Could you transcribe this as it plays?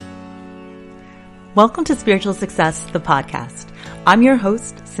Welcome to Spiritual Success, the podcast. I'm your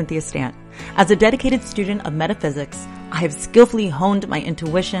host, Cynthia Stant. As a dedicated student of metaphysics, I have skillfully honed my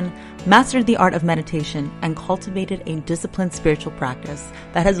intuition, mastered the art of meditation, and cultivated a disciplined spiritual practice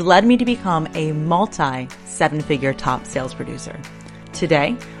that has led me to become a multi-seven-figure top sales producer.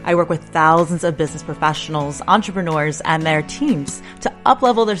 Today, I work with thousands of business professionals, entrepreneurs, and their teams to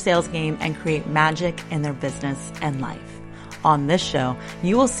up-level their sales game and create magic in their business and life. On this show,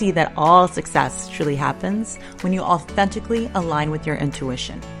 you will see that all success truly happens when you authentically align with your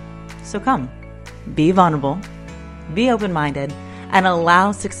intuition. So come, be vulnerable, be open-minded, and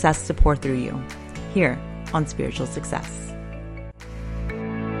allow success to pour through you here on Spiritual Success.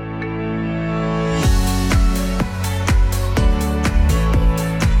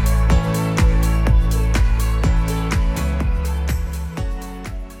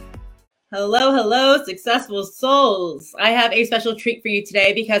 Hello, successful souls. I have a special treat for you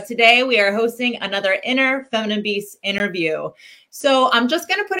today because today we are hosting another Inner Feminine Beast interview. So I'm just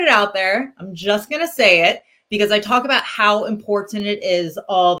going to put it out there. I'm just going to say it because I talk about how important it is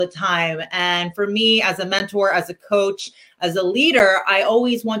all the time. And for me as a mentor, as a coach, as a leader, I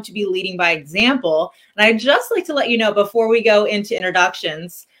always want to be leading by example. And I'd just like to let you know before we go into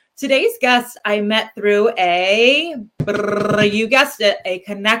introductions, today's guest I met through you guessed it, a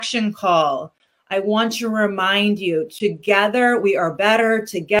connection call. I want to remind you, together we are better,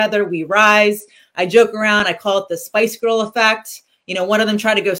 together we rise. I joke around, I call it the Spice Girl effect. You know, one of them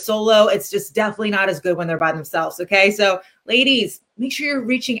tried to go solo. It's just definitely not as good when they're by themselves, okay? So ladies, make sure you're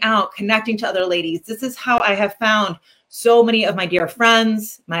reaching out, connecting to other ladies. This is how I have found so many of my dear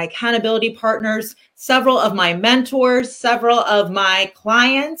friends, my accountability partners, several of my mentors, several of my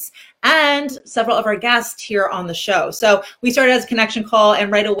clients, and several of our guests here on the show. So we started as a connection call,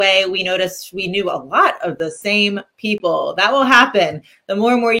 and right away we noticed we knew a lot of the same people. That will happen. The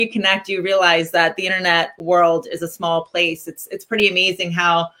more and more you connect, you realize that the internet world is a small place. It's pretty amazing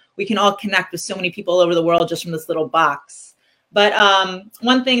how we can all connect with so many people all over the world just from this little box. But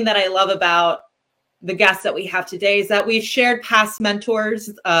one thing that I love about the guests that we have today is that we've shared past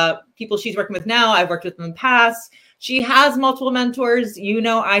mentors, people she's working with now. I've worked with them in the past. She has multiple mentors. You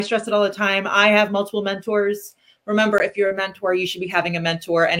know, I stress it all the time. I have multiple mentors. Remember, if you're a mentor, you should be having a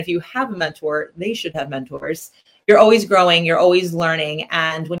mentor. And if you have a mentor, they should have mentors. You're always growing. You're always learning.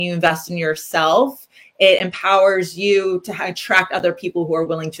 And when you invest in yourself, it empowers you to attract other people who are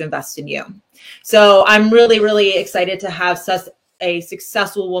willing to invest in you. So I'm really, really excited to have such a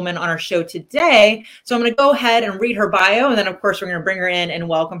successful woman on our show today. So I'm going to go ahead and read her bio. And then of course, we're going to bring her in and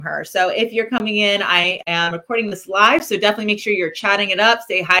welcome her. So if you're coming in, I am recording this live. So definitely make sure you're chatting it up.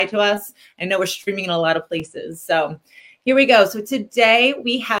 Say hi to us. I know we're streaming in a lot of places. So here we go. So today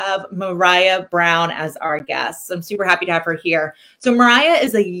we have Mariah Brown as our guest. So I'm super happy to have her here. So Mariah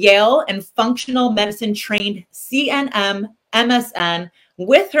is a Yale and functional medicine trained CNM, MSN,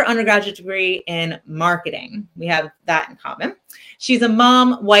 with her undergraduate degree in marketing. We have that in common. She's a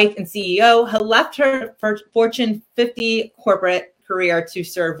mom, wife, and CEO who left her Fortune 50 corporate career to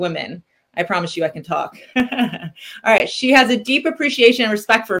serve women. I promise you I can talk. All right. She has a deep appreciation and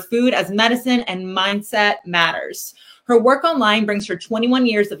respect for food as medicine and mindset matters. Her work online brings her 21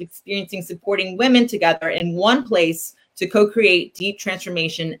 years of experiencing supporting women together in one place to co-create deep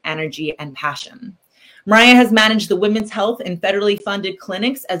transformation, energy, and passion. Mariah has managed the women's health in federally funded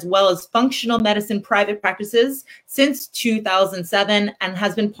clinics as well as functional medicine private practices since 2007 and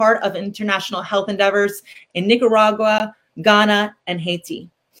has been part of international health endeavors in Nicaragua, Ghana, and Haiti.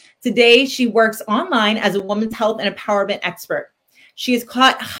 Today, she works online as a women's health and empowerment expert. She has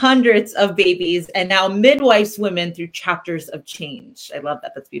caught hundreds of babies and now midwives women through chapters of change. I love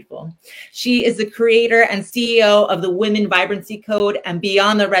that. That's beautiful. She is the creator and CEO of the Women Vibrancy Code and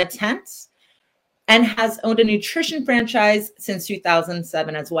Beyond the Red Tent, and has owned a nutrition franchise since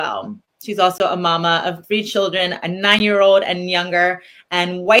 2007 as well. She's also a mama of 3 children, a 9-year-old and younger,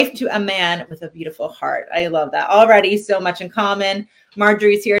 and wife to a man with a beautiful heart. I love that. Already so much in common.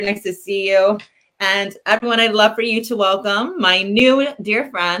 Marjorie's here. Nice to see you. And everyone, I'd love for you to welcome my new dear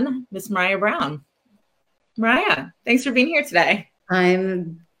friend, Miss Mariah Brown. Mariah, thanks for being here today.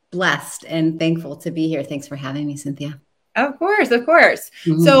 I'm blessed and thankful to be here. Thanks for having me, Cynthia. Of course.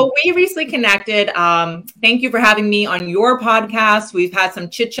 Mm-hmm. So we recently connected. Thank you for having me on your podcast. We've had some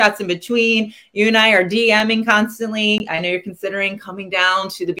chit chats in between. You and I are DMing constantly. I know you're considering coming down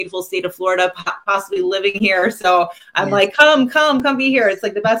to the beautiful state of Florida, possibly living here. So I'm like, come be here. It's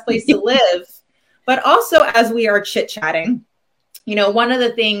like the best place to live. But also as we are chit chatting, you know, one of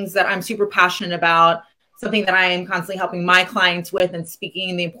the things that I'm super passionate about, something that I am constantly helping my clients with and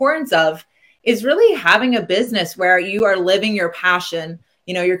speaking the importance of, is really having a business where you are living your passion.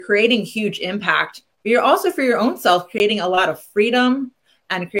 you're creating huge impact, but you're also for your own self creating a lot of freedom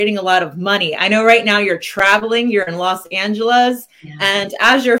and creating a lot of money. I know right now you're traveling, you're in Los Angeles. Yeah. And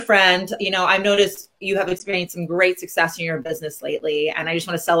as your friend, I've noticed you have experienced some great success in your business lately. And I just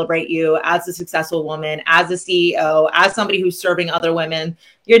want to celebrate you as a successful woman, as a CEO, as somebody who's serving other women.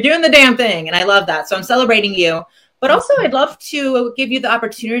 You're doing the damn thing. And I love that. So I'm celebrating you. But also I'd love to give you the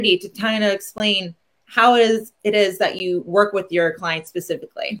opportunity to kind of explain how it is that you work with your clients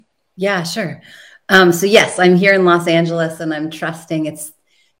specifically. Yeah, sure. So yes, I'm here in Los Angeles and I'm trusting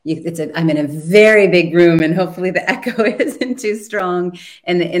I'm in a very big room and hopefully the echo isn't too strong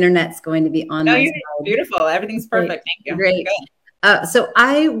and the internet's going to be on. No, you're beautiful. Everything's perfect. Thank you. Great. So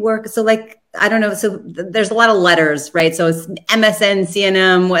I work, I don't know. So there's a lot of letters, right? So it's MSN,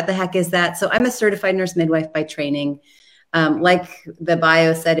 CNM, what the heck is that? So I'm a certified nurse midwife by training. Like the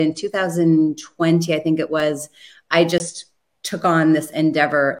bio said, in 2020, I think it was, I just took on this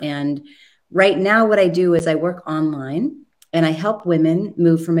endeavor. And right now what I do is I work online and I help women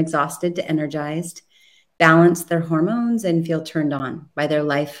move from exhausted to energized, balance their hormones, and feel turned on by their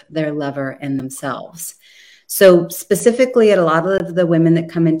life, their lover, and themselves. So specifically, a lot of the women that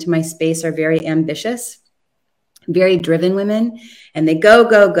come into my space are very ambitious, very driven women, and they go,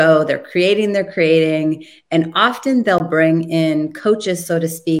 go, go. They're creating, and often they'll bring in coaches, so to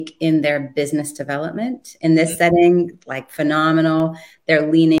speak, in their business development. In this setting, like phenomenal, they're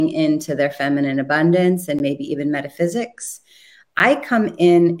leaning into their feminine abundance and maybe even metaphysics. I come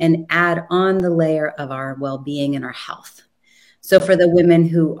in and add on the layer of our well-being and our health. So for the women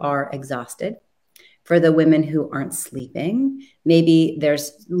who are exhausted, for the women who aren't sleeping, maybe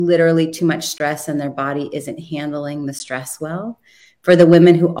there's literally too much stress and their body isn't handling the stress well. For the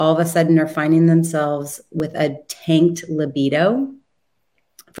women who all of a sudden are finding themselves with a tanked libido.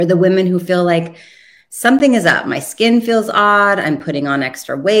 For the women who feel like something is up, my skin feels odd, I'm putting on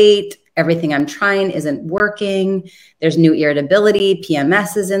extra weight, everything I'm trying isn't working, there's new irritability,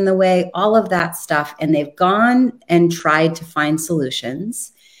 PMS is in the way, all of that stuff. And they've gone and tried to find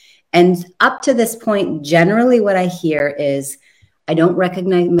solutions. And up to this point, generally what I hear is, I don't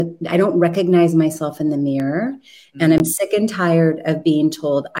recognize myself in the mirror. And I'm sick and tired of being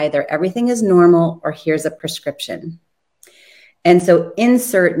told either everything is normal or here's a prescription. And so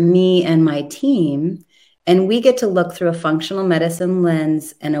insert me and my team, and we get to look through a functional medicine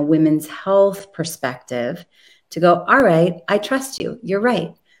lens and a women's health perspective to go, all right, I trust you. You're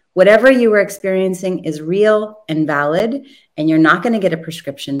right. Whatever you were experiencing is real and valid, and you're not going to get a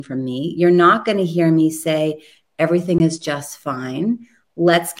prescription from me. You're not going to hear me say, everything is just fine.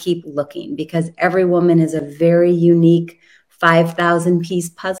 Let's keep looking, because every woman is a very unique 5,000 piece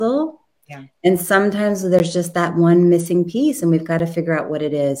puzzle. Yeah. And sometimes there's just that one missing piece, and we've got to figure out what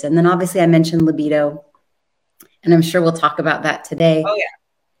it is. And then obviously I mentioned libido, and I'm sure we'll talk about that today. Oh, yeah.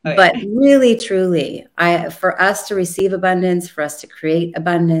 But really, truly, for us to receive abundance, for us to create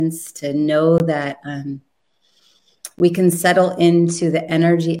abundance, to know that we can settle into the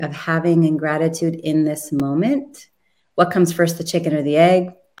energy of having and gratitude in this moment. What comes first, the chicken or the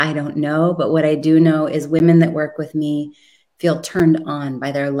egg? I don't know. But what I do know is women that work with me feel turned on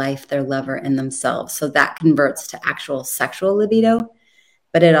by their life, their lover, and themselves. So that converts to actual sexual libido,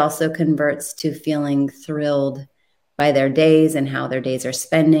 but it also converts to feeling thrilled by their days and how their days are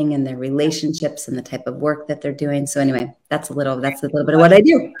spending and their relationships and the type of work that they're doing. So anyway, that's a little bit of what I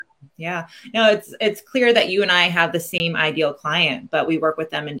do. Yeah, no, it's clear that you and I have the same ideal client, but we work with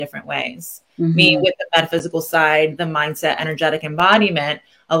them in different ways. Mm-hmm. Me with the metaphysical side, the mindset, energetic embodiment,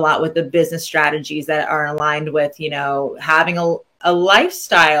 a lot with the business strategies that are aligned with, having a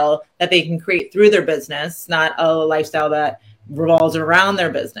lifestyle that they can create through their business, not a lifestyle that revolves around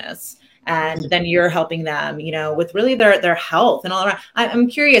their business. And then you're helping them, with really their health and all around. I'm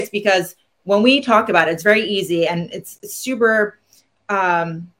curious because when we talk about it, it's very easy and it's super,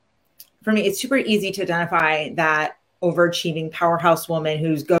 for me, it's super easy to identify that overachieving powerhouse woman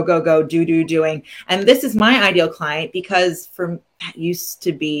who's go, go, go, doing. And this is my ideal client because that used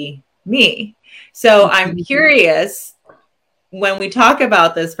to be me. So I'm curious, when we talk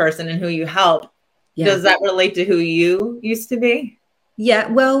about this person and who you help, does that relate to who you used to be? Yeah,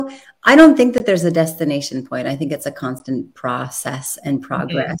 well, I don't think that there's a destination point. I think it's a constant process and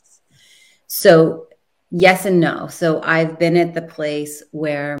progress. Mm-hmm. So yes and no. So I've been at the place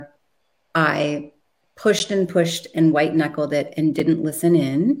where I pushed and white knuckled it and didn't listen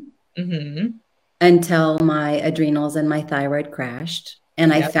in until my adrenals and my thyroid crashed.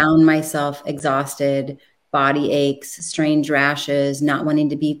 And I found myself exhausted, body aches, strange rashes, not wanting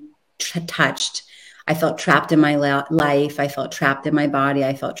to be touched. I felt trapped in my life. I felt trapped in my body.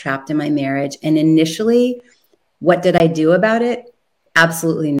 I felt trapped in my marriage. And initially, what did I do about it?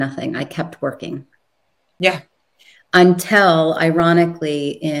 Absolutely nothing. I kept working. Yeah. Until,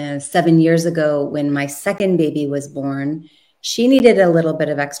 ironically, 7 years ago, when my second baby was born, she needed a little bit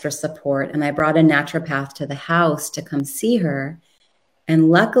of extra support. And I brought a naturopath to the house to come see her. And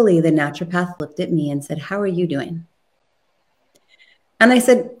luckily, the naturopath looked at me and said, "How are you doing?" And I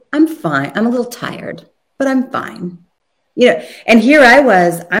said, "I'm fine. I'm a little tired, but I'm fine." And here I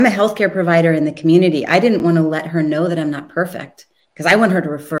was, I'm a healthcare provider in the community. I didn't want to let her know that I'm not perfect because I want her to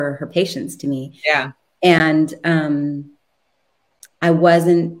refer her patients to me. Yeah. And I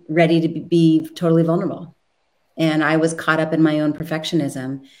wasn't ready to be totally vulnerable. And I was caught up in my own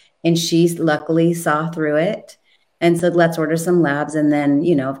perfectionism. And she luckily saw through it and said, "Let's order some labs." And then,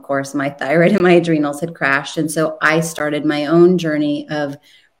 of course, my thyroid and my adrenals had crashed. And so I started my own journey of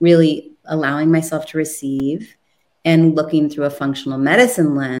really allowing myself to receive and looking through a functional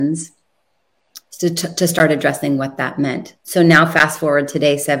medicine lens to start addressing what that meant. So now fast forward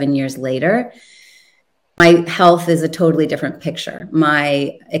today, 7 years later, my health is a totally different picture.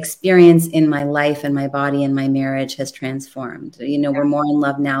 My experience in my life and my body and my marriage has transformed. We're more in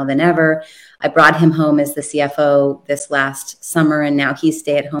love now than ever. I brought him home as the CFO this last summer, and now he's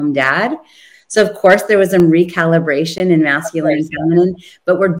stay-at-home dad. So of course there was some recalibration in masculine and feminine,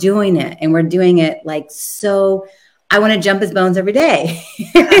 but we're doing it, and we're doing it so. I want to jump his bones every day.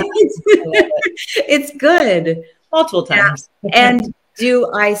 It's good. Multiple times. And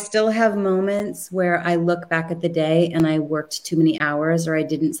do I still have moments where I look back at the day and I worked too many hours or I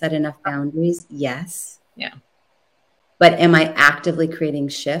didn't set enough boundaries? Yes. Yeah. But am I actively creating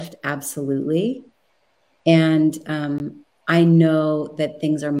shift? Absolutely. And I know that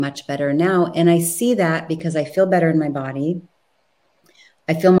things are much better now. And I see that because I feel better in my body.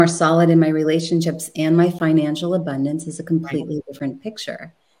 I feel more solid in my relationships, and my financial abundance is a completely different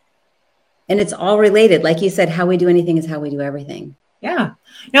picture. And it's all related. Like you said, how we do anything is how we do everything. Yeah.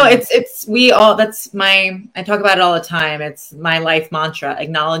 No, I talk about it all the time. It's my life mantra: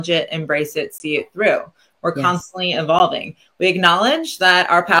 acknowledge it, embrace it, see it through. We're constantly evolving. We acknowledge that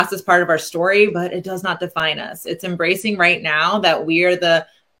our past is part of our story, but it does not define us. It's embracing right now that we are the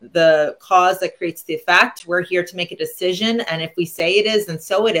cause that creates the effect. We're here to make a decision. And if we say it is, then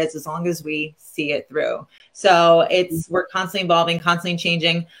so it is, as long as we see it through. So we're constantly evolving, constantly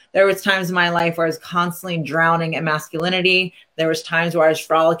changing. There was times in my life where I was constantly drowning in masculinity. There was times where I was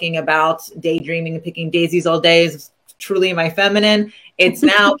frolicking about, daydreaming and picking daisies all day. It's truly my feminine. It's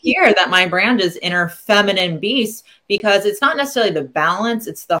now here that my brand is Inner Feminine Beast, because it's not necessarily the balance,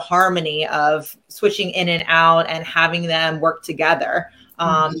 it's the harmony of switching in and out and having them work together.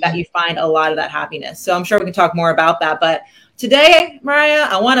 That you find a lot of that happiness. So I'm sure we can talk more about that. But today, Mariah,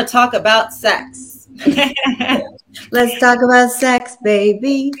 I want to talk about sex. Let's talk about sex,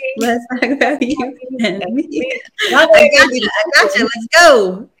 baby. Let's talk about you and me. I gotcha. Let's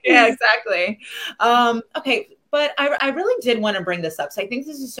go. Yeah, exactly. Okay. But I really did want to bring this up. So I think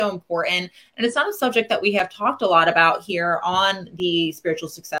this is so important. And it's not a subject that we have talked a lot about here on the Spiritual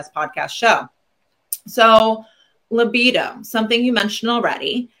Success Podcast show. So libido, something you mentioned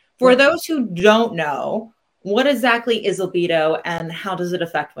already. For those who don't know, what exactly is libido and how does it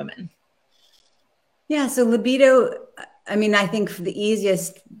affect women? Yeah, so libido, I think the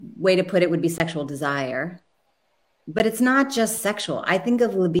easiest way to put it would be sexual desire. But it's not just sexual. I think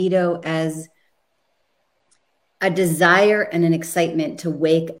of libido as a desire and an excitement to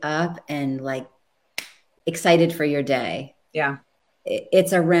wake up and excited for your day. Yeah.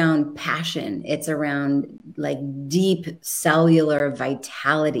 It's around passion. It's around deep cellular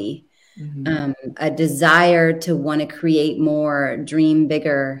vitality, a desire to want to create more, dream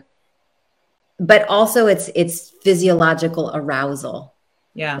bigger, but also it's physiological arousal.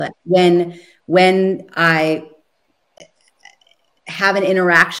 Yeah. But when I have an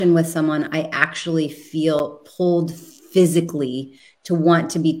interaction with someone, I actually feel pulled physically to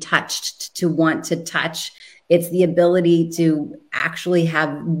want to be touched, to want to touch. It's the ability to actually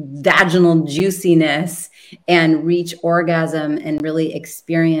have vaginal juiciness and reach orgasm and really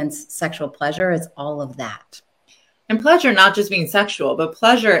experience sexual pleasure. It's all of that. And pleasure, not just being sexual, but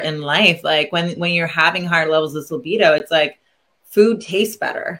pleasure in life. Like when you're having higher levels of libido, it's like food tastes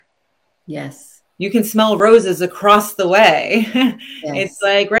better. Yes. You can smell roses across the way. Yes. It's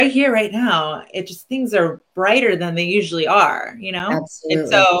like right here, right now. It just, things are brighter than they usually are, Absolutely. And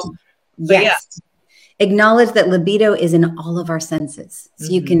so, yes. Yeah. Acknowledge that libido is in all of our senses. So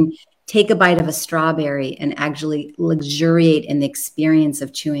you can take a bite of a strawberry and actually luxuriate in the experience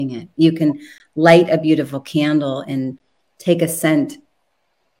of chewing it. You can light a beautiful candle and take a scent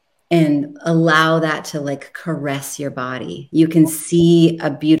and allow that to caress your body. You can see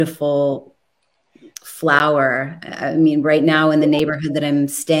a beautiful flower. I mean, right now in the neighborhood that I'm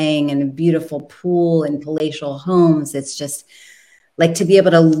staying in, a beautiful pool and palatial homes, it's just like to be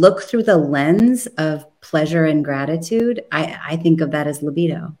able to look through the lens of pleasure and gratitude. I think of that as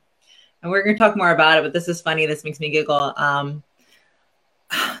libido. And we're going to talk more about it, but this is funny. This makes me giggle.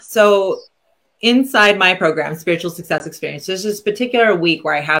 So inside my program, Spiritual Success Experience, there's this particular week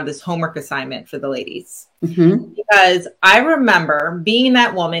where I have this homework assignment for the ladies. Mm-hmm. Because I remember being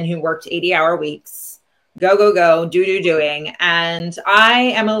that woman who worked 80-hour weeks, doing. And I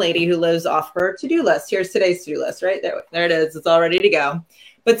am a lady who lives off her to-do list. Here's today's to-do list, right? There it is. It's all ready to go.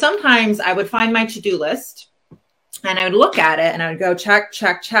 But sometimes I would find my to-do list and I would look at it and I would go check.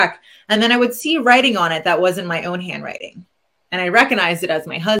 And then I would see writing on it that wasn't my own handwriting. And I recognized it as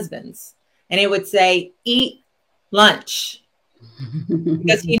my husband's. And it would say, eat lunch.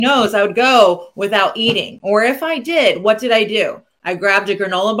 Because he knows I would go without eating. Or if I did, what did I do? I grabbed a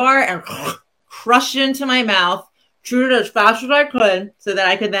granola bar and crushed it into my mouth, chewed it as fast as I could so that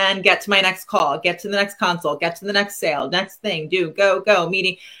I could then get to my next call, get to the next consult, get to the next sale, next thing, go,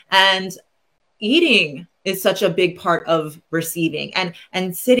 meeting. And eating is such a big part of receiving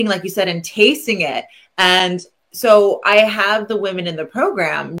and sitting, like you said, and tasting it. And so I have the women in the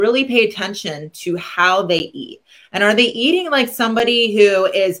program really pay attention to how they eat. And are they eating like somebody who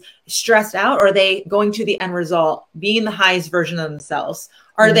is stressed out? Or are they going to the end result, being the highest version of themselves?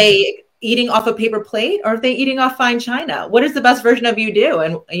 Are they eating off a paper plate, or are they eating off fine china? What does the best version of you do?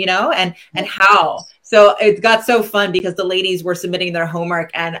 And, and how? So it got so fun because the ladies were submitting their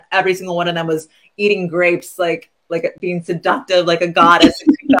homework and every single one of them was eating grapes, like being seductive, like a goddess.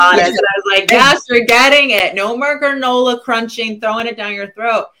 And I was like, yes, you're getting it. No more granola crunching, throwing it down your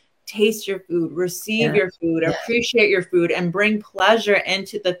throat. Taste your food, receive your food, appreciate your food, and bring pleasure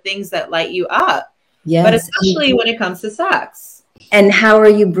into the things that light you up. Yes. But especially when it comes to sex. And how are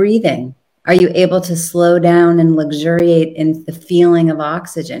you breathing? Are you able to slow down and luxuriate in the feeling of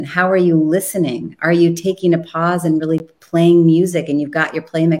oxygen? How are you listening? Are you taking a pause and really playing music, and you've got your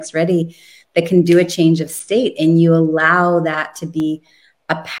play mix ready that can do a change of state, and you allow that to be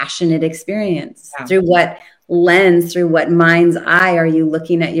a passionate experience? Through what lens, through what mind's eye are you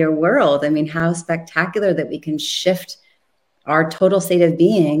looking at your world? I mean, how spectacular that we can shift our total state of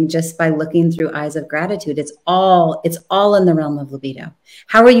being just by looking through eyes of gratitude. It's all in the realm of libido.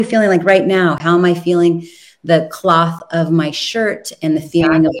 How are you feeling like right now? How am I feeling the cloth of my shirt and the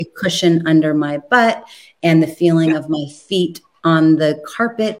feeling of the cushion under my butt and the feeling of my feet on the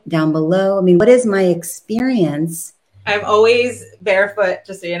carpet down below? I mean, what is my experience? I'm always barefoot,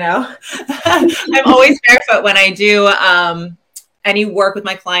 just so you know. I'm always barefoot when I do any work with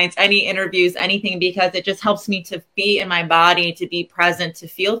my clients, any interviews, anything, because it just helps me to be in my body, to be present, to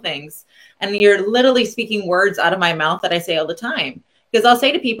feel things. And you're literally speaking words out of my mouth that I say all the time. Because I'll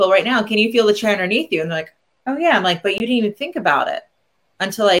say to people right now, can you feel the chair underneath you? And they're like, oh yeah. I'm like, but you didn't even think about it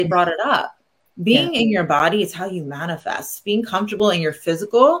until I brought it up. Being in your body is how you manifest. Being comfortable in your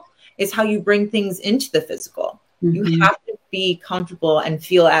physical is how you bring things into the physical. Mm-hmm. You have to be comfortable and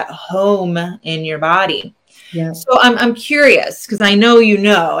feel at home in your body. Yeah. So I'm curious, because I know you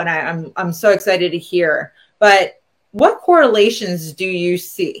know, and I'm so excited to hear. But what correlations do you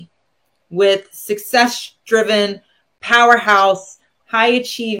see with success-driven, powerhouse,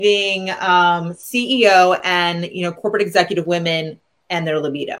 high-achieving CEO and corporate executive women and their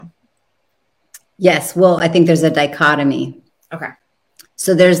libido? Yes. Well, I think there's a dichotomy. Okay.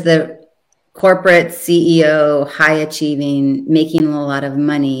 So there's the corporate CEO, high achieving, making a lot of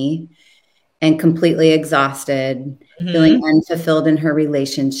money and completely exhausted, feeling unfulfilled in her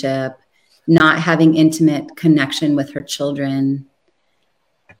relationship, not having intimate connection with her children,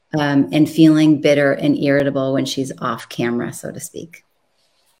 and feeling bitter and irritable when she's off camera, so to speak.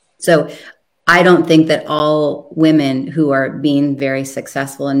 So I don't think that all women who are being very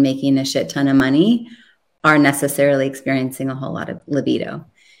successful and making a shit ton of money are necessarily experiencing a whole lot of libido.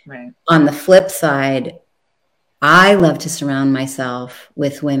 Right. On the flip side, I love to surround myself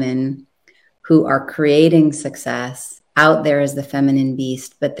with women who are creating success out there as the feminine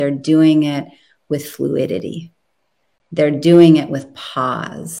beast, but they're doing it with fluidity. They're doing it with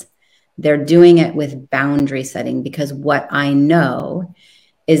pause. They're doing it with boundary setting, because what I know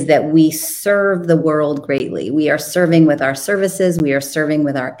is that we serve the world greatly. We are serving with our services. We are serving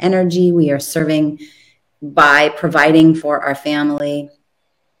with our energy. We are serving by providing for our family.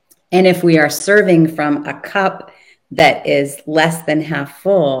 And if we are serving from a cup that is less than half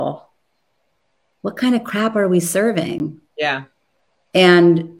full, what kind of crap are we serving? Yeah.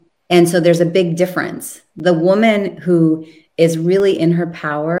 And so there's a big difference. The woman who is really in her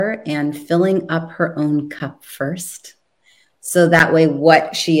power and filling up her own cup first, So that way,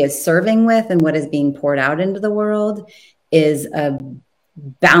 what she is serving with and what is being poured out into the world is a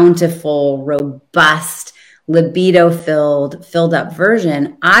bountiful, robust, filled up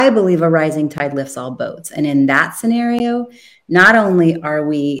version. I believe a rising tide lifts all boats. And in that scenario, not only are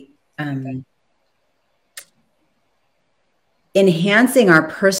we enhancing our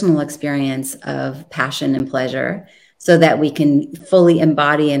personal experience of passion and pleasure so that we can fully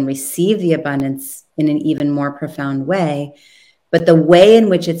embody and receive the abundance in an even more profound way, but the way in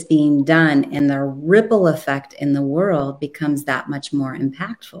which it's being done and the ripple effect in the world becomes that much more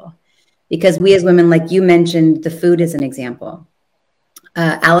impactful. Because we as women, like you mentioned, the food is an example.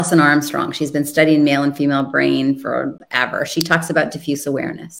 Alison Armstrong, she's been studying male and female brain forever. She talks about diffuse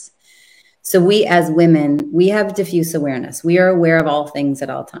awareness. So we as women, we have diffuse awareness. We are aware of all things at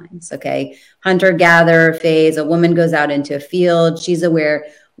all times, okay? Hunter-gatherer phase, a woman goes out into a field. She's aware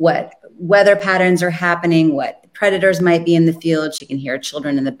what weather patterns are happening, what predators might be in the field. She can hear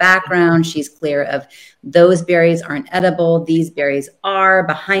children in the background. She's clear of those berries aren't edible. These berries are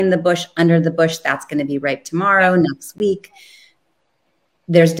behind the bush, under the bush. That's going to be ripe tomorrow, next week.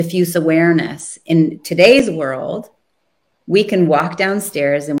 There's diffuse awareness. In today's world, we can walk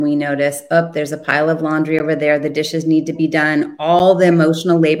downstairs and we notice, oh, there's a pile of laundry over there. The dishes need to be done. All the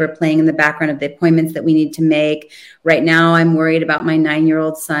emotional labor playing in the background of the appointments that we need to make. Right now, I'm worried about my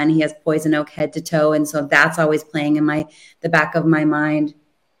 9-year-old son. He has poison oak head to toe. And so that's always playing in the back of my mind.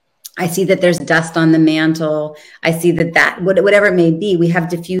 I see that there's dust on the mantle. I see that whatever it may be, we have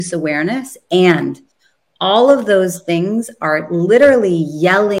diffuse awareness. And all of those things are literally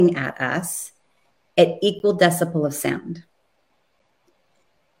yelling at us at equal decibel of sound.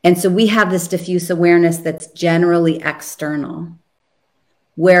 And so we have this diffuse awareness that's generally external.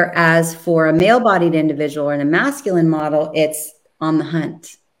 Whereas for a male-bodied individual or in a masculine model, it's on the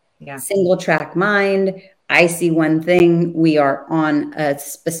hunt. Yeah. Single track mind. I see one thing. We are on a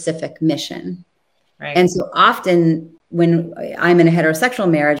specific mission. Right. And so often when I'm in a heterosexual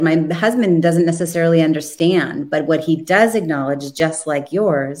marriage, my husband doesn't necessarily understand, but what he does acknowledge, just like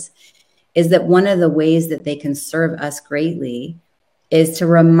yours, is that one of the ways that they can serve us greatly is to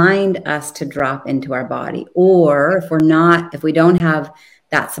remind us to drop into our body. Or if we don't have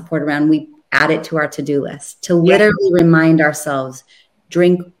that support around, we add it to our to-do list to literally remind ourselves,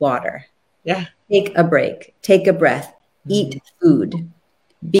 drink water, take a break, take a breath, eat food,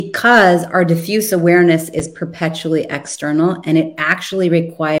 because our diffuse awareness is perpetually external and it actually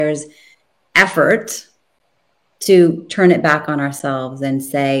requires effort to turn it back on ourselves and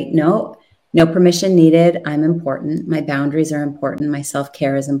say, no permission needed. I'm important. My boundaries are important. My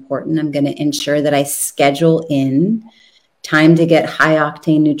self-care is important. I'm going to ensure that I schedule in time to get high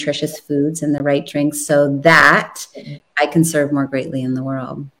octane, nutritious foods and the right drinks so that I can serve more greatly in the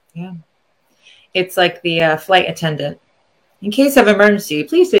world. Yeah. It's like the flight attendant. In case of emergency,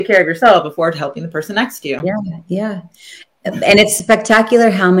 please take care of yourself before helping the person next to you. Yeah. And it's spectacular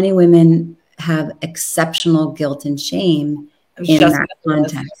how many women have exceptional guilt and shame in that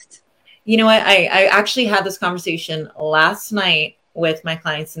context. You know what? I actually had this conversation last night with my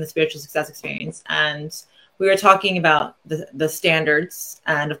clients in the Spiritual Success Experience, and we were talking about the standards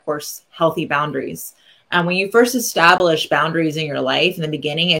and, of course, healthy boundaries. And when you first establish boundaries in your life in the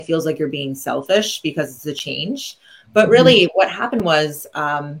beginning, it feels like you're being selfish because it's a change. But really what happened was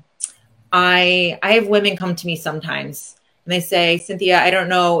I have women come to me sometimes and they say, Cynthia, I don't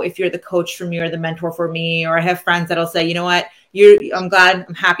know if you're the coach for me or the mentor for me. Or I have friends that'll say, you know what, I'm glad,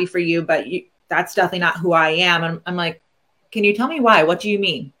 I'm happy for you, but that's definitely not who I am. And I'm like, can you tell me why? What do you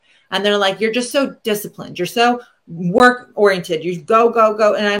mean? And they're like, you're just so disciplined. You're so work oriented. You go, go,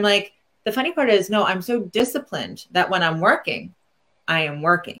 go. And I'm like, the funny part is, no, I'm so disciplined that when I'm working, I am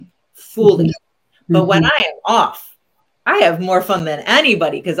working fully. But when I am off, I have more fun than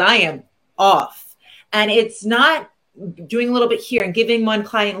anybody because I am off. And it's not doing a little bit here and giving one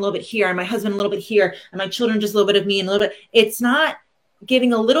client a little bit here and my husband a little bit here and my children just a little bit of me and a little bit. It's not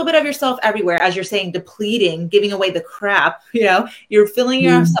giving a little bit of yourself everywhere, as you're saying, depleting, giving away the crap. You're filling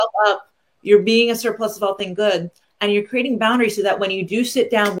yourself up. You're being a surplus of all things good. And you're creating boundaries so that when you do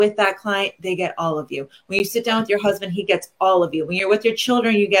sit down with that client, they get all of you. When you sit down with your husband, he gets all of you. When you're with your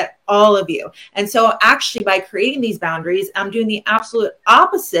children, you get all of you. And so actually by creating these boundaries, I'm doing the absolute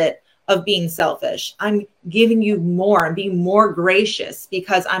opposite of being selfish. I'm giving you more and being more gracious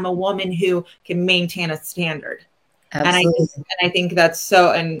because I'm a woman who can maintain a standard. Absolutely. And I think that's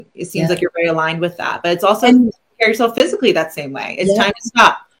so, and it seems like you're very aligned with that, but it's also take care of yourself physically that same way. It's time to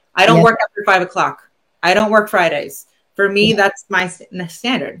stop. I don't work after 5 o'clock. I don't work Fridays. For me, that's my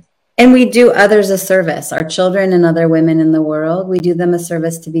standard. And we do others a service, our children and other women in the world. We do them a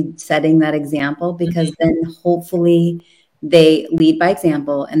service to be setting that example because then hopefully they lead by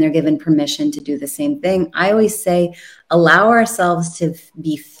example, and they're given permission to do the same thing. I always say, allow ourselves to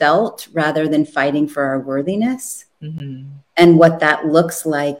be felt rather than fighting for our worthiness. Mm-hmm. And what that looks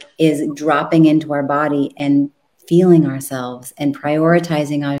like is dropping into our body and feeling ourselves and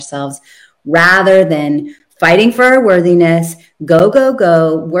prioritizing ourselves rather than fighting for our worthiness. Go, go,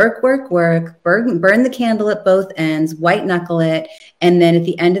 go, work, work, work, burn the candle at both ends, white knuckle it. And then at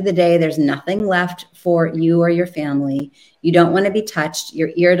the end of the day, there's nothing left for you or your family. You don't want to be touched.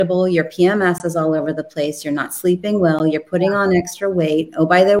 You're irritable. Your PMS is all over the place. You're not sleeping well. You're putting on extra weight. Oh,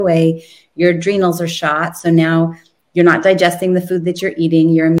 by the way, your adrenals are shot. So now you're not digesting the food that you're eating.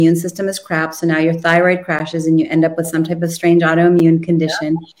 Your immune system is crap. So now your thyroid crashes and you end up with some type of strange autoimmune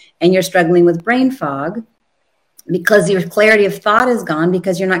condition, and you're struggling with brain fog because your clarity of thought is gone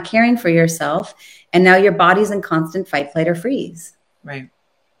because you're not caring for yourself. And now your body's in constant fight, flight, or freeze. Right.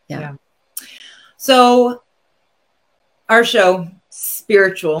 Yeah. So our show,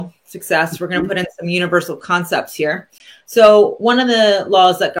 Spiritual Success, we're going to put in some universal concepts here. So one of the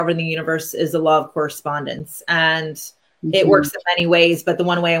laws that govern the universe is the law of correspondence. And it works in many ways. But the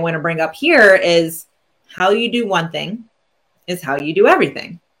one way I want to bring up here is how you do one thing is how you do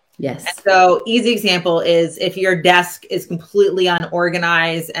everything. Yes. And so easy example is if your desk is completely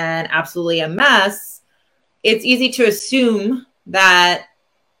unorganized and absolutely a mess, it's easy to assume that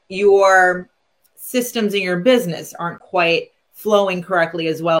your systems in your business aren't quite flowing correctly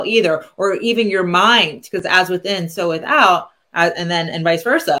as well either, or even your mind, because as within, so without, and vice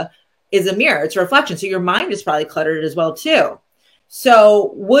versa, is a mirror. It's a reflection. So your mind is probably cluttered as well too.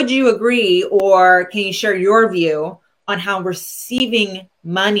 So would you agree, or can you share your view on how receiving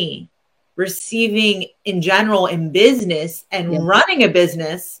money, receiving in general in business and running a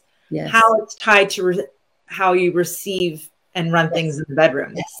business, how it's tied to how you receive and run things in the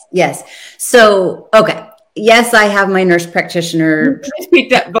bedroom? Yes. So, okay. Yes, I have my nurse practitioner.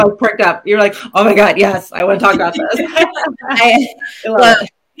 Perked up. You're like, oh my God, yes, I want to talk about this.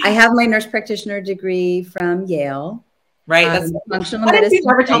 I have my nurse practitioner degree from Yale. Right. That's functional medicine. You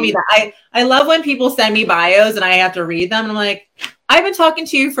never tell me that. I love when people send me bios and I have to read them. And I'm like, I've been talking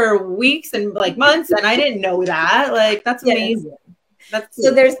to you for weeks and like months, and I didn't know that. Like, that's amazing.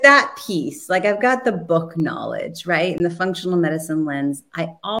 So there's that piece. Like, I've got the book knowledge, right? In the functional medicine lens.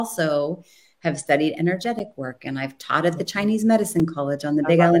 I also have studied energetic work, and I've taught at the Chinese Medicine College on the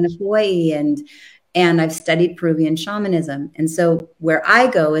Big Island of Hawaii, and I've studied Peruvian shamanism. And so where I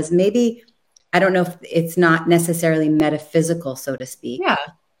go is maybe, I don't know if it's not necessarily metaphysical, so to speak. Yeah.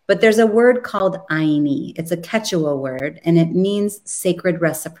 But there's a word called Aini. It's a Quechua word, and it means sacred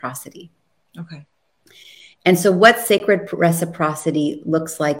reciprocity. Okay. And so what sacred reciprocity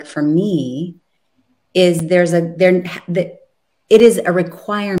looks like for me is it is a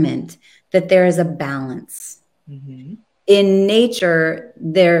requirement that there is a balance. Mm-hmm. In nature,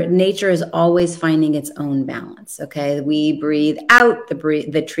 nature is always finding its own balance. Okay. We breathe out,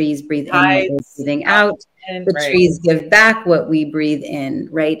 the trees breathe in what we're breathing out. The trees give back what we breathe in,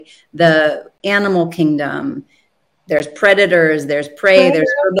 right? The animal kingdom, there's predators, there's prey, there's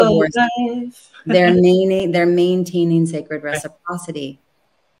herbivores. They're maintaining sacred reciprocity.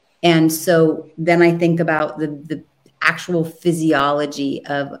 And so then I think about the actual physiology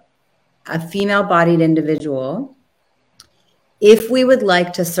of a female-bodied individual. If we would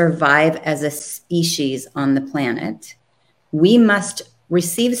like to survive as a species on the planet, we must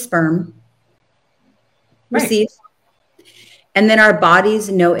receive sperm, and then our bodies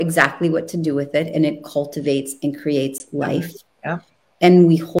know exactly what to do with it, and it cultivates and creates life. Yeah. And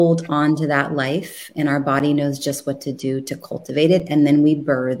we hold on to that life, and our body knows just what to do to cultivate it. And then we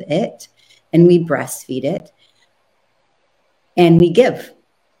birth it, and we breastfeed it, and we give.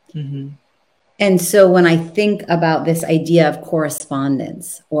 Mm-hmm. And so when I think about this idea of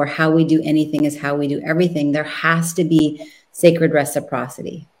correspondence, or how we do anything is how we do everything, there has to be sacred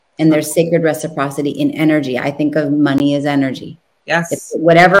reciprocity. And there's sacred reciprocity in energy. I think of money as energy. Yes. It's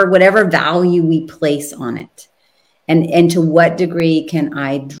whatever value we place on it. And to what degree can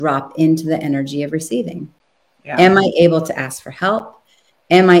I drop into the energy of receiving? Yeah. Am I able to ask for help?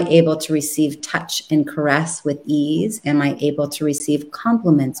 Am I able to receive touch and caress with ease? Am I able to receive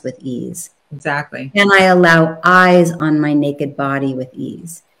compliments with ease? Exactly. Can I allow eyes on my naked body with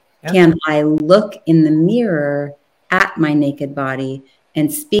ease? Yep. Can I look in the mirror at my naked body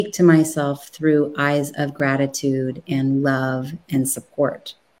and speak to myself through eyes of gratitude and love and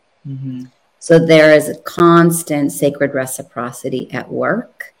support? Mm-hmm. So there is a constant sacred reciprocity at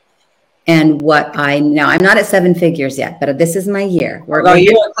work. And I'm not at 7 figures yet, but this is my year.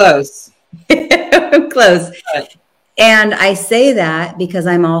 You're close. I'm close. And I say that because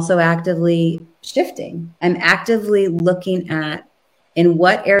I'm also actively shifting. I'm actively looking at in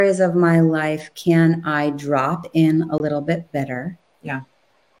what areas of my life can I drop in a little bit better? Yeah.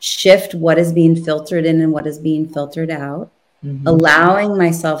 Shift what is being filtered in and what is being filtered out, allowing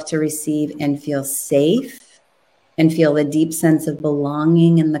myself to receive and feel safe and feel the deep sense of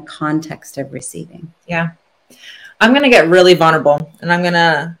belonging in the context of receiving. Yeah. I'm going to get really vulnerable, and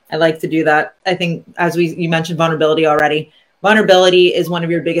I like to do that. I think you mentioned vulnerability already. Vulnerability is one of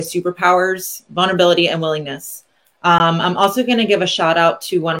your biggest superpowers, vulnerability and willingness. I'm also going to give a shout out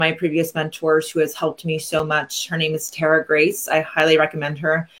to one of my previous mentors who has helped me so much. Her name is Tara Grace. I highly recommend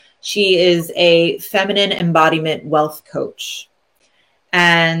her. She is a feminine embodiment wealth coach.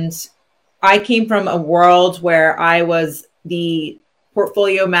 And I came from a world where I was the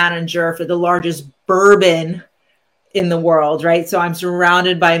portfolio manager for the largest bourbon in the world, right? So I'm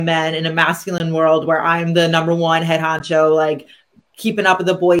surrounded by men in a masculine world where I'm the number one head honcho, like keeping up with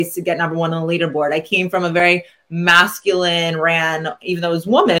the boys to get number one on the leaderboard. I came from a very masculine even though it was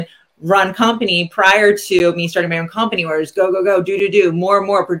woman run company prior to me starting my own company, where it's go, go, go, do,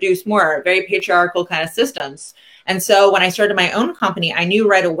 more, produce more, very patriarchal kind of systems. And so when I started my own company, I knew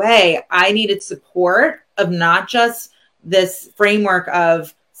right away I needed support of not just this framework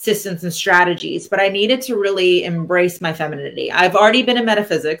of systems and strategies, but I needed to really embrace my femininity. I've already been in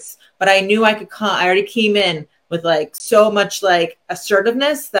metaphysics, but I knew I already came in with like so much like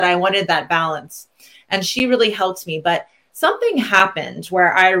assertiveness that I wanted that balance. And she really helped me. But something happened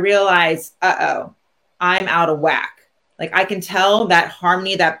where I realized, I'm out of whack. Like I can tell that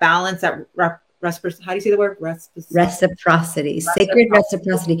harmony, that balance, that how do you say the word? Reciprocity, sacred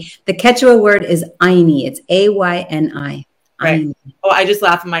reciprocity. The Quechua word is Ayni. It's Ayni. Right. Oh, I just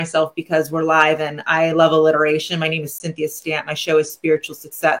laugh at myself because we're live and I love alliteration. My name is Cynthia Stamp. My show is Spiritual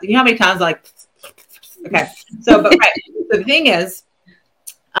Success. You know how many times I'm like, okay. So, but right. The thing is,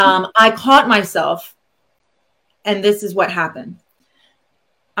 I caught myself, and this is what happened.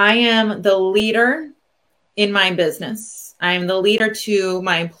 I am the leader in my business. I am the leader to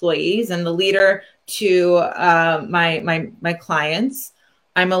my employees and the leader to my clients.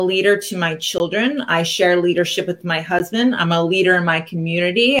 I'm a leader to my children. I share leadership with my husband. I'm a leader in my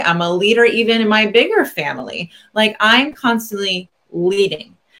community. I'm a leader even in my bigger family. Like I'm constantly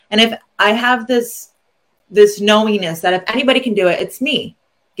leading. And if I have this knowingness that if anybody can do it, it's me.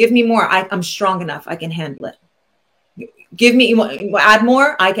 Give me more. I'm strong enough. I can handle it. Give me, add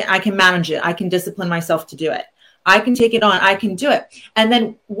more. I can manage it. I can discipline myself to do it. I can take it on. I can do it. And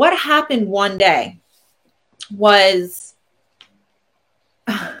then what happened one day was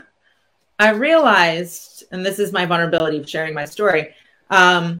I realized, and this is my vulnerability of sharing my story,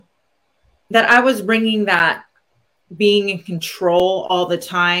 that I was bringing that being in control all the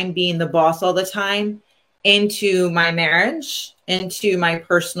time, being the boss all the time into my marriage, into my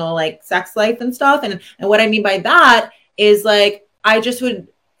personal like sex life and stuff. And what I mean by that is like, I just would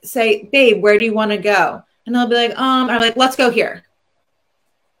say, babe, where do you want to go? And they'll be like, I'm like, let's go here.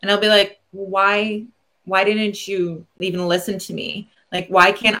 And I'll be like, why didn't you even listen to me? Like,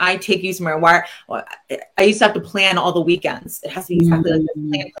 why can't I take you somewhere? I used to have to plan all the weekends. It has to be exactly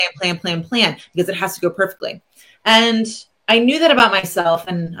like plan, because it has to go perfectly. And I knew that about myself.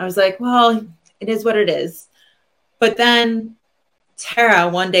 And I was like, well, it is what it is. But then Tara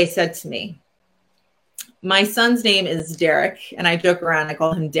one day said to me, my son's name is Derek. And I joke around, I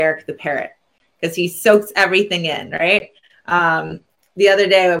call him Derek the parrot because he soaks everything in, right? The other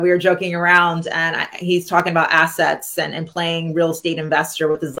day we were joking around and he's talking about assets and playing real estate investor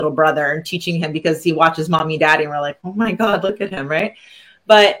with his little brother and teaching him because he watches mommy and daddy. And we're like, oh my God, look at him. Right.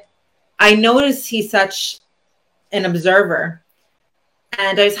 But I noticed he's such an observer.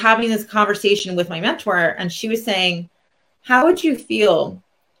 And I was having this conversation with my mentor and she was saying, how would you feel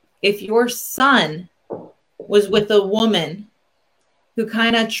if your son was with a woman who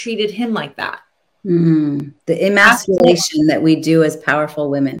kind of treated him like that? The emasculation that we do as powerful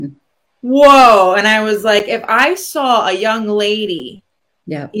women. Whoa. And I was like, if I saw a young lady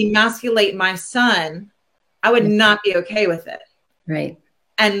emasculate my son, I would not be okay with it. Right.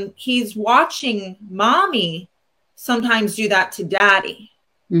 And he's watching mommy sometimes do that to daddy.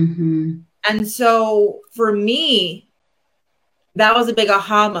 Mm-hmm. And so for me, that was a big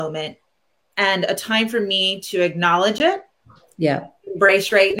aha moment and a time for me to acknowledge it. Yeah.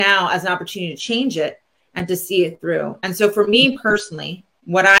 Embrace right now as an opportunity to change it and to see it through. And so for me personally,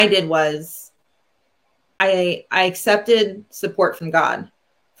 what I did was I accepted support from God.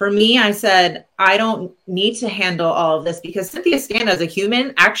 For me, I said, I don't need to handle all of this because Cynthia Stamp as a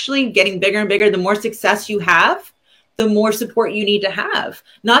human, actually getting bigger and bigger, the more success you have, the more support you need to have,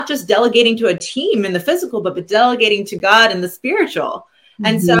 not just delegating to a team in the physical, but delegating to God in the spiritual.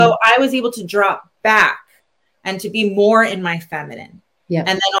 And so I was able to drop back and to be more in my feminine. Yeah. And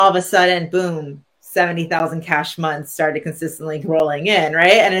then all of a sudden, boom, 70,000 cash months started consistently rolling in,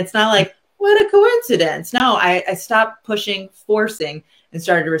 right? And it's not like, what a coincidence. No, I stopped pushing, forcing, and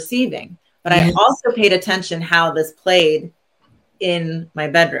started receiving. But I also paid attention how this played in my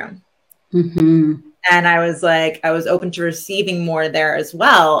bedroom. And I was like, I was open to receiving more there as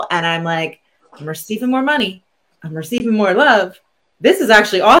well. And I'm like, I'm receiving more money. I'm receiving more love. This is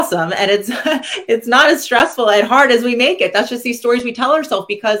actually awesome. And it's not as stressful and hard as we make it. That's just these stories we tell ourselves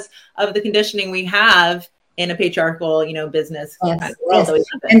because of the conditioning we have in a patriarchal, business kind of world. Yes.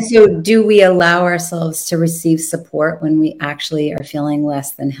 And so do we allow ourselves to receive support when we actually are feeling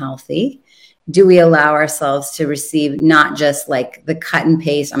less than healthy? Do we allow ourselves to receive not just like the cut and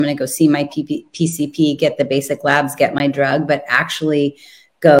paste, I'm going to go see my PCP, get the basic labs, get my drug, but actually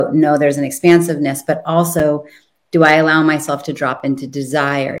go, no, there's an expansiveness, but also, do I allow myself to drop into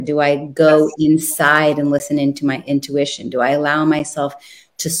desire? Do I go inside and listen into my intuition? Do I allow myself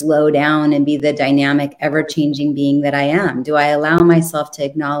to slow down and be the dynamic, ever-changing being that I am? Do I allow myself to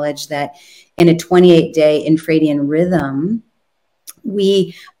acknowledge that in a 28-day infradian rhythm,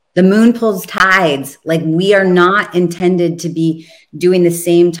 the moon pulls tides. Like, we are not intended to be doing the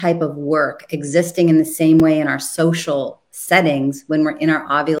same type of work, existing in the same way in our social settings when we're in our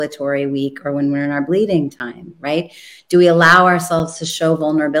ovulatory week or when we're in our bleeding time, right? Do we allow ourselves to show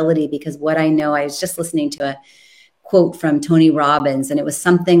vulnerability? Because what I know, I was just listening to a quote from Tony Robbins, and it was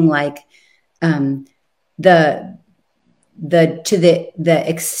something like the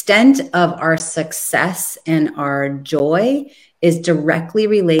extent of our success and our joy is directly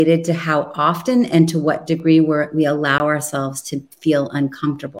related to how often and to what degree we allow ourselves to feel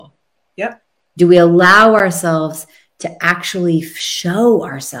uncomfortable. Yep. Do we allow ourselves to actually show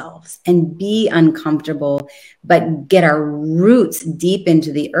ourselves and be uncomfortable, but get our roots deep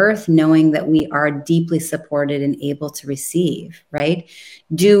into the earth, knowing that we are deeply supported and able to receive, right?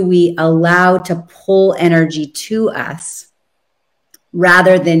 Do we allow to pull energy to us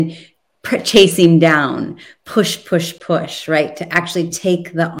rather than chasing down, push, right? To actually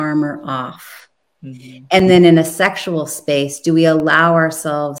take the armor off. And then in a sexual space, do we allow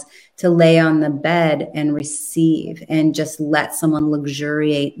ourselves to lay on the bed and receive and just let someone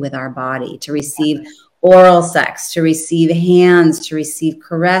luxuriate with our body, to receive oral sex, to receive hands, to receive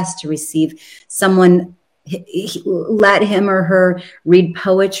caress, to receive someone, let him or her read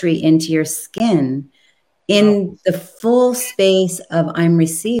poetry into your skin in the full space of I'm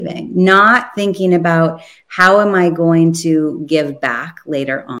receiving, not thinking about how am I going to give back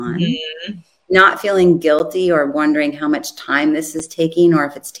later on. Not feeling guilty or wondering how much time this is taking, or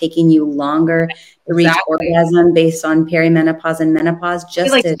if it's taking you longer to reach orgasm based on perimenopause and menopause.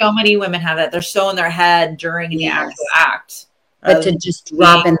 Just I feel like so many women have that. They're so in their head during the actual act. But to just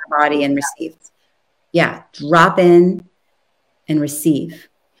drop in the body and receive. Yeah, drop in and receive.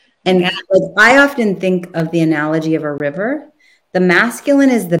 And like, I often think of the analogy of a river. The masculine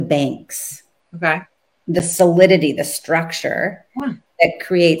is the banks. Okay. The solidity, the structure. That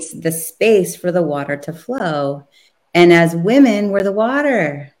creates the space for the water to flow. And as women, we're the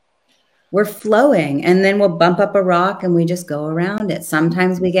water. We're flowing. And then we'll bump up a rock and we just go around it.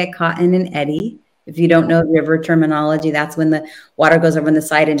 Sometimes we get caught in an eddy. If you don't know river terminology, that's when the water goes over on the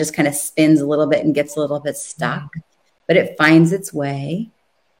side and just kind of spins a little bit and gets a little bit stuck. But it finds its way.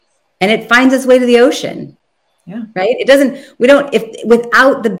 And it finds its way to the ocean. Yeah. Right?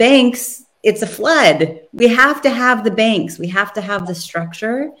 Without the banks, it's a flood. We have to have the banks. We have to have the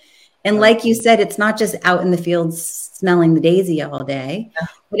structure. And like you said, it's not just out in the fields smelling the daisy all day,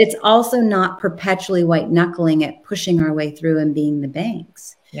 but it's also not perpetually white knuckling it, pushing our way through and being the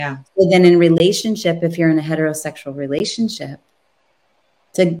banks. Yeah. So then in relationship, if you're in a heterosexual relationship,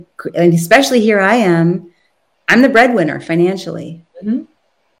 and especially here I'm the breadwinner financially.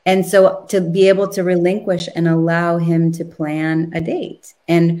 And so to be able to relinquish and allow him to plan a date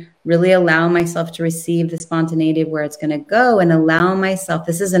and really allow myself to receive the spontaneity of where it's going to go, and allow myself,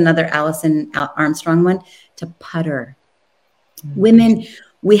 this is another Alison Armstrong one, to putter. Women,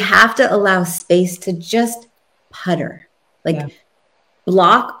 we have to allow space to just putter,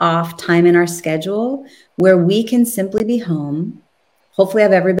 block off time in our schedule where we can simply be home, hopefully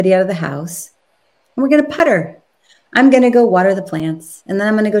have everybody out of the house, and we're going to putter. I'm going to go water the plants, and then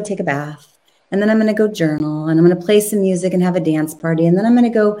I'm going to go take a bath, and then I'm going to go journal, and I'm going to play some music and have a dance party, and then I'm going to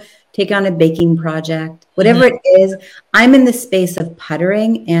go take on a baking project. Whatever it is, I'm in the space of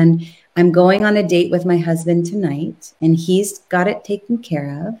puttering, and I'm going on a date with my husband tonight, and he's got it taken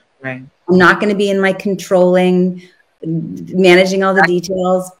care of. Right. I'm not going to be in my controlling, managing all the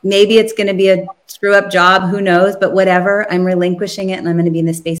details. Maybe it's going to be a screw up job, who knows, but whatever, I'm relinquishing it and I'm going to be in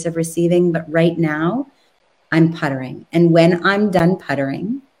the space of receiving. But right now I'm puttering. And when I'm done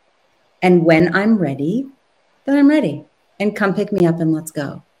puttering and when I'm ready, then I'm ready, and come pick me up and let's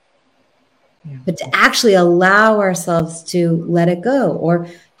go. Yeah. But to actually allow ourselves to let it go, or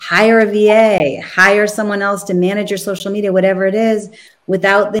hire a VA, hire someone else to manage your social media, whatever it is,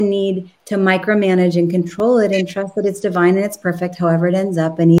 without the need to micromanage and control it, and trust that it's divine and it's perfect, however it ends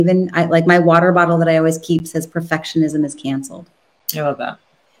up. And even like my water bottle that I always keep says perfectionism is canceled. I love that.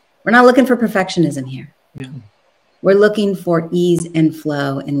 We're not looking for perfectionism here. Yeah. We're looking for ease and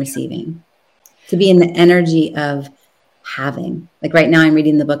flow and receiving, to be in the energy of having. Like right now I'm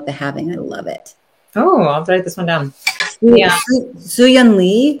reading the book, The Having. I love it. Oh, I'll write this one down. Yeah. Su-Yun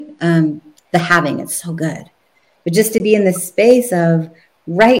Lee, The Having. It's so good. But just to be in the space of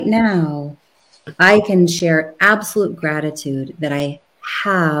right now, I can share absolute gratitude that I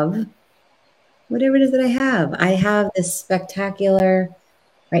have whatever it is that I have. I have this spectacular,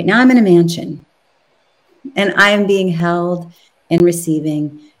 right now I'm in a mansion and I am being held and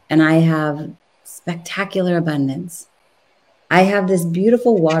receiving, and I have spectacular abundance. I have this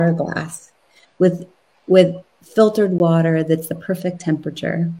beautiful water glass with filtered water that's the perfect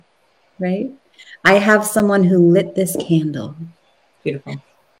temperature, right? I have someone who lit this candle. Beautiful.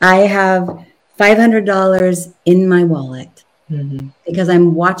 I have $500 in my wallet because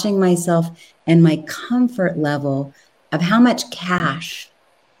I'm watching myself and my comfort level of how much cash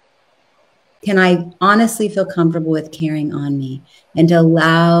can I honestly feel comfortable with carrying on me, and to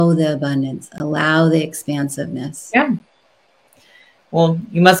allow the abundance, allow the expansiveness. Yeah. Well,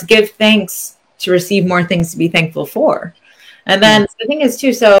 you must give thanks to receive more things to be thankful for. And then the thing is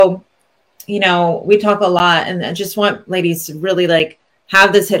too, so, you know, we talk a lot, and I just want ladies to really like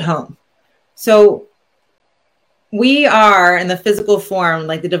have this hit home. So we are in the physical form,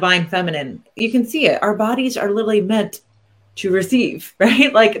 like the divine feminine. You can see it. Our bodies are literally meant to receive,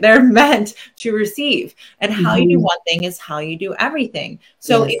 right? Like they're meant to receive. And how you do one thing is how you do everything.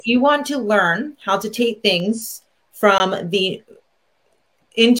 So if you want to learn how to take things from the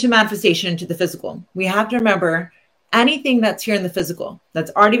into manifestation, into the physical, we have to remember anything that's here in the physical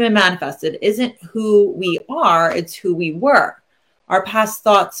that's already been manifested isn't who we are, it's who we were. Our past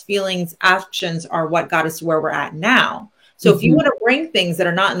thoughts, feelings, actions are what got us to where we're at now. So if you want to bring things that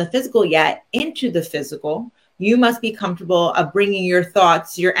are not in the physical yet into the physical, you must be comfortable of bringing your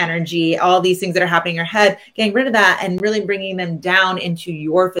thoughts, your energy, all these things that are happening in your head, getting rid of that and really bringing them down into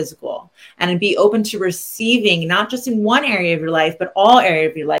your physical, and be open to receiving, not just in one area of your life, but all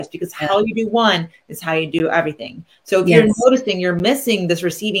areas of your life, because how you do one is how you do everything. So if you're noticing you're missing this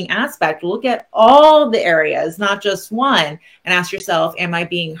receiving aspect, look at all the areas, not just one, and ask yourself, am I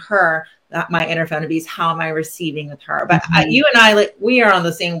being her? My inner feminine beast, how am I receiving with her? But you and I, like, we are on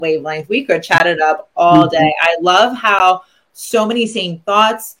the same wavelength. We could chat it up all day. I love how so many same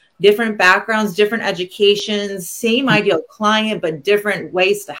thoughts, different backgrounds, different educations, same ideal client, but different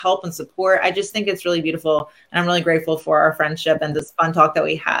ways to help and support. I just think it's really beautiful. And I'm really grateful for our friendship and this fun talk that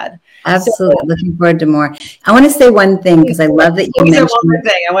we had. Absolutely. So, looking forward to more. I want to say one thing, because I love that you mentioned one more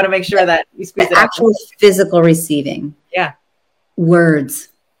thing. I want to make sure that you squeeze it actual physical receiving. Yeah.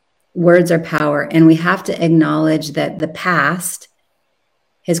 Words are power, and we have to acknowledge that the past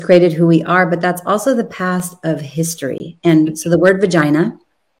has created who we are, but that's also the past of history. And so the word vagina,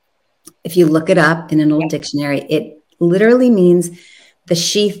 if you look it up in an old dictionary, it literally means the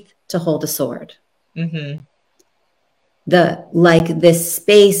sheath to hold a sword. This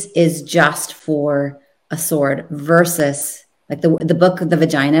space is just for a sword, versus like the book The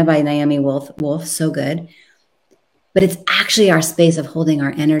Vagina by Naomi Wolf, so good. But it's actually our space of holding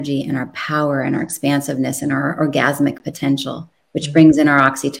our energy and our power and our expansiveness and our orgasmic potential, which brings in our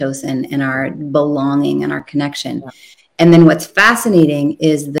oxytocin and our belonging and our connection. And then what's fascinating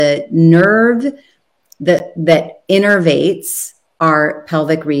is the nerve that innervates our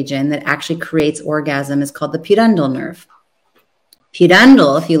pelvic region that actually creates orgasm is called the pudendal nerve.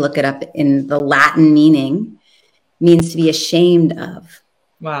 Pudendal, if you look it up in the Latin meaning, means to be ashamed of.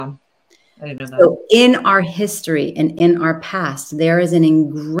 Wow. I didn't know that. So in our history and in our past, there is an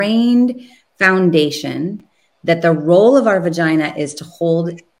ingrained foundation that the role of our vagina is to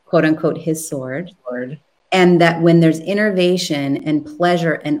hold, quote unquote, his sword. And that when there's innervation and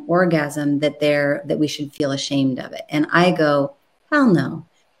pleasure and orgasm, that we should feel ashamed of it. And I go, hell no.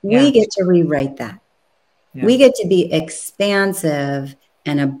 We get to rewrite that. We get to be expansive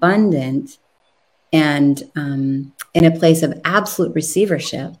and abundant and in a place of absolute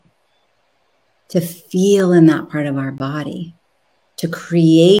receivership, to feel in that part of our body, to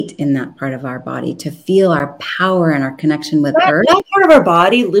create in that part of our body, to feel our power and our connection with Earth. That part of our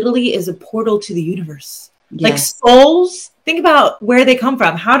body literally is a portal to the universe. Yes. Like souls, think about where they come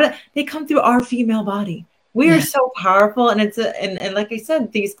from. How do they come through our female body? We are so powerful. And and like I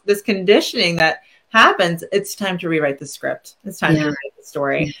said, this conditioning that happens, it's time to rewrite the script. It's time to write the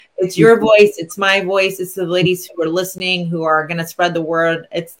story. Yeah. It's your voice. It's my voice. It's the ladies who are listening, who are going to spread the word.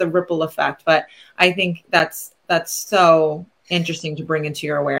 It's the ripple effect. But I think that's so interesting to bring into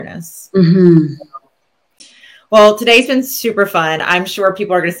your awareness. Mm-hmm. Well, today's been super fun. I'm sure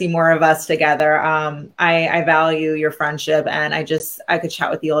people are going to see more of us together. I value your friendship, and I could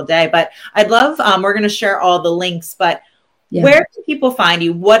chat with you all day, but I'd love, we're going to share all the links, but where can people find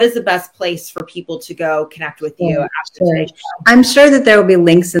you? What is the best place for people to go connect with you after today's show? I'm sure that there will be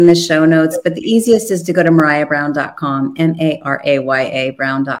links in the show notes, but the easiest is to go to mariahbrown.com, MARAYA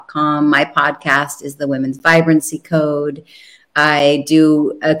Brown.com. My podcast is the Women's Vibrancy Code. I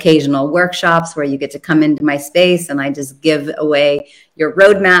do occasional workshops where you get to come into my space and I just give away your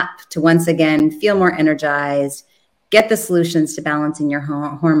roadmap to once again feel more energized, get the solutions to balancing your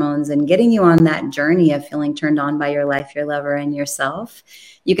hormones and getting you on that journey of feeling turned on by your life, your lover, and yourself.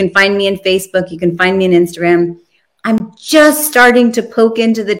 You can find me on Facebook. You can find me on Instagram. I'm just starting to poke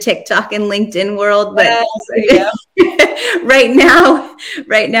into the TikTok and LinkedIn world, but right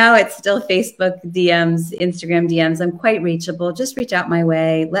now it's still Facebook DMs, Instagram DMs. I'm quite reachable. Just reach out my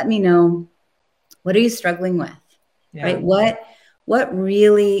way. Let me know, what are you struggling with, right? What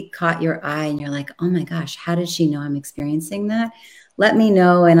really caught your eye and you're like, oh my gosh, how did she know I'm experiencing that? Let me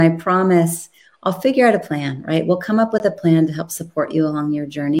know. And I promise I'll figure out a plan, right? We'll come up with a plan to help support you along your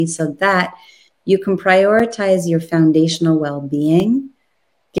journey so that you can prioritize your foundational well-being,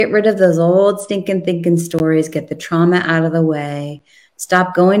 get rid of those old stinking thinking stories, get the trauma out of the way,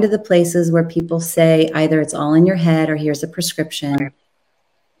 stop going to the places where people say either it's all in your head or here's a prescription,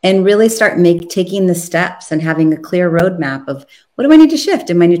 and really start taking the steps and having a clear roadmap of what do I need to shift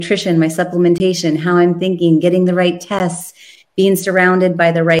in my nutrition, my supplementation, how I'm thinking, getting the right tests, being surrounded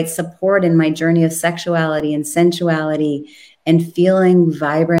by the right support in my journey of sexuality and sensuality, and feeling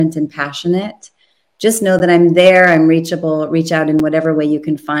vibrant and passionate. Just know that I'm there. I'm reachable. Reach out in whatever way you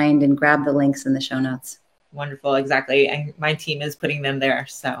can find and grab the links in the show notes. Wonderful. Exactly. And my team is putting them there.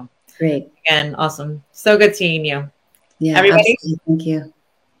 So great. Again, awesome. So good seeing you. Yeah, everybody. Absolutely. Thank you.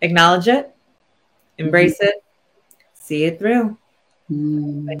 Acknowledge it. Embrace it. See it through.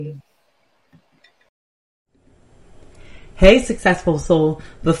 Hey, successful soul.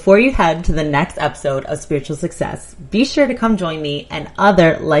 Before you head to the next episode of Spiritual Success, be sure to come join me and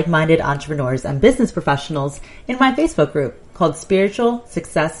other like-minded entrepreneurs and business professionals in my Facebook group called Spiritual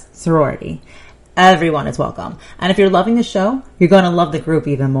Success Sorority. Everyone is welcome. And if you're loving the show, you're going to love the group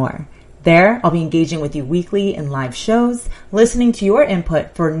even more. There, I'll be engaging with you weekly in live shows, listening to your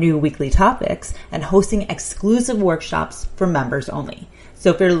input for new weekly topics, and hosting exclusive workshops for members only.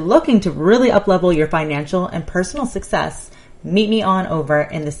 So if you're looking to really uplevel your financial and personal success, meet me on over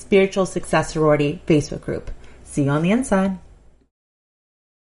in the Spiritual Success Sorority Facebook group. See you on the inside.